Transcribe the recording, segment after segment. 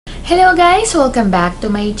Hello guys, welcome back to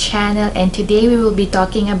my channel, and today we will be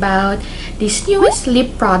talking about this newest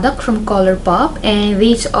lip product from Colourpop, and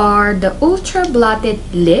these are the Ultra Blotted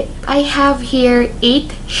Lip. I have here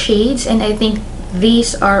 8 shades, and I think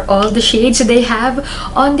these are all the shades they have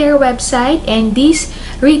on their website, and these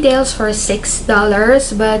retails for $6,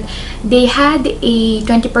 but they had a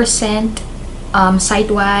 20%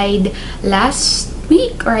 site-wide last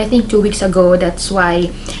week, or I think 2 weeks ago. That's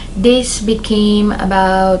why this became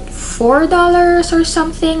about $4 or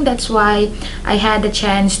something. That's why I had the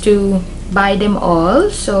chance to buy them all.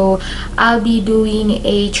 So I'll be doing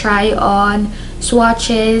a try on,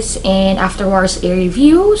 swatches, and afterwards a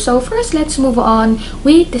review. So first, let's move on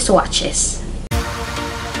with the swatches.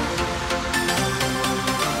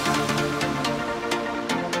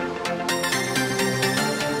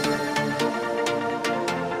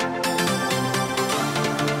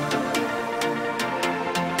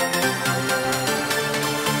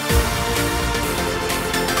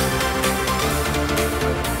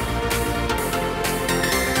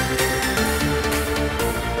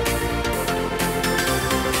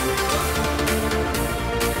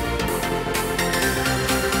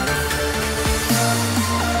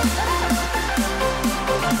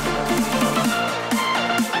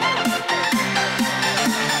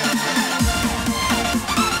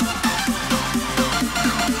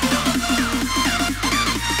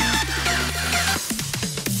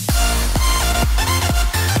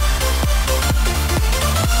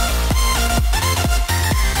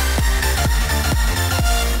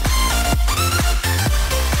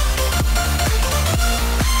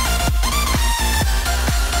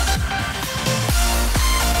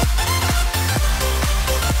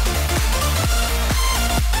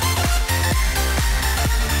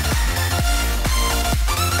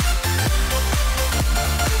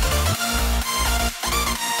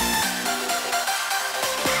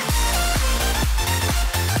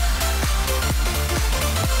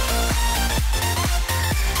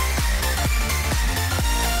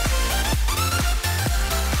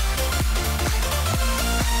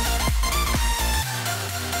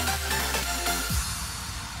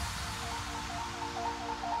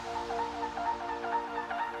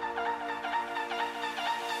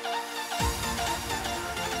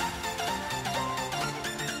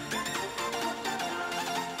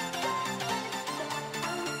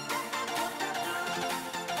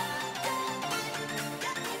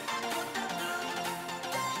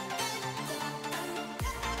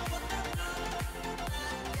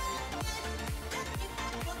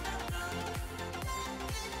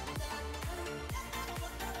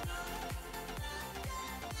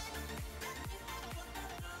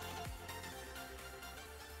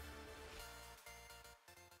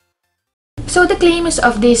 So the claims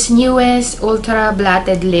of this newest Ultra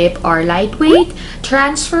Blotted Lip are lightweight,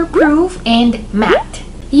 transfer-proof, and matte.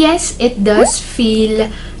 Yes, it does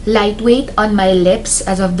feel lightweight on my lips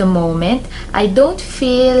as of the moment. I don't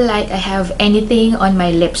feel like I have anything on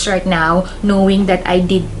my lips right now, knowing that I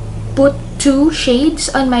did put 2 shades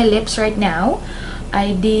on my lips right now.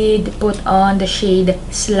 I did put on the shade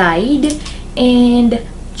Slide and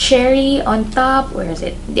Cherry on top. Where is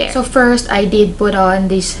it? There. So first, I did put on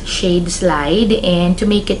this shade Slide, and to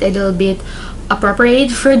make it a little bit appropriate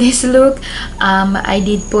for this look, I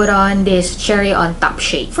did put on this Cherry on top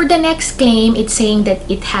shade. For the next claim, it's saying that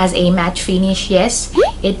it has a matte finish. Yes,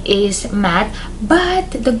 it is matte, but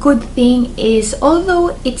the good thing is,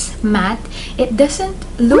 although it's matte, it doesn't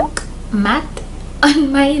look matte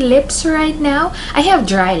on my lips right now. I have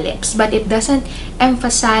dry lips, but it doesn't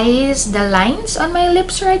emphasize the lines on my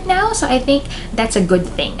lips right now, so I think that's a good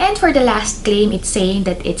thing. And for the last claim, it's saying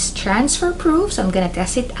that it's transfer proof, so I'm gonna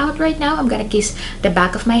test it out right now. I'm gonna kiss the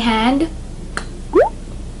back of my hand.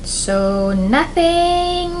 So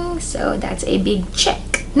nothing, so that's a big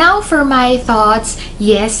check. Now for my thoughts,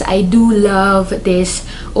 yes, I do love this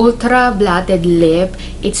Ultra Blotted Lip.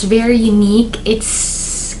 It's very unique. It's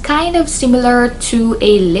kind of similar to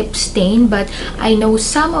a lip stain, but I know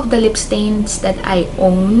some of the lip stains that I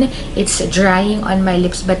own, it's drying on my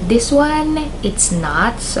lips, but this one, it's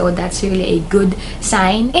not, so that's really a good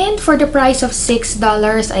sign. And for the price of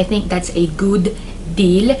 $6, I think that's a good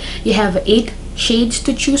deal. You have 8 shades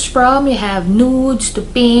to choose from. You have nudes to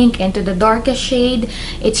pink and to the darkest shade.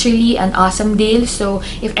 It's really an awesome deal. So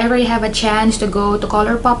if ever you have a chance to go to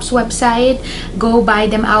Colourpop's website, go buy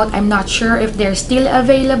them out. I'm not sure if they're still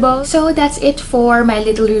available. So that's it for my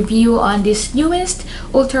little review on this newest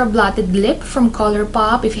Ultra Blotted Lip from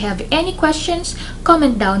Colourpop. If you have any questions,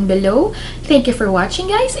 comment down below. Thank you for watching,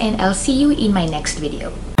 guys, and I'll see you in my next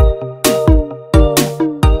video.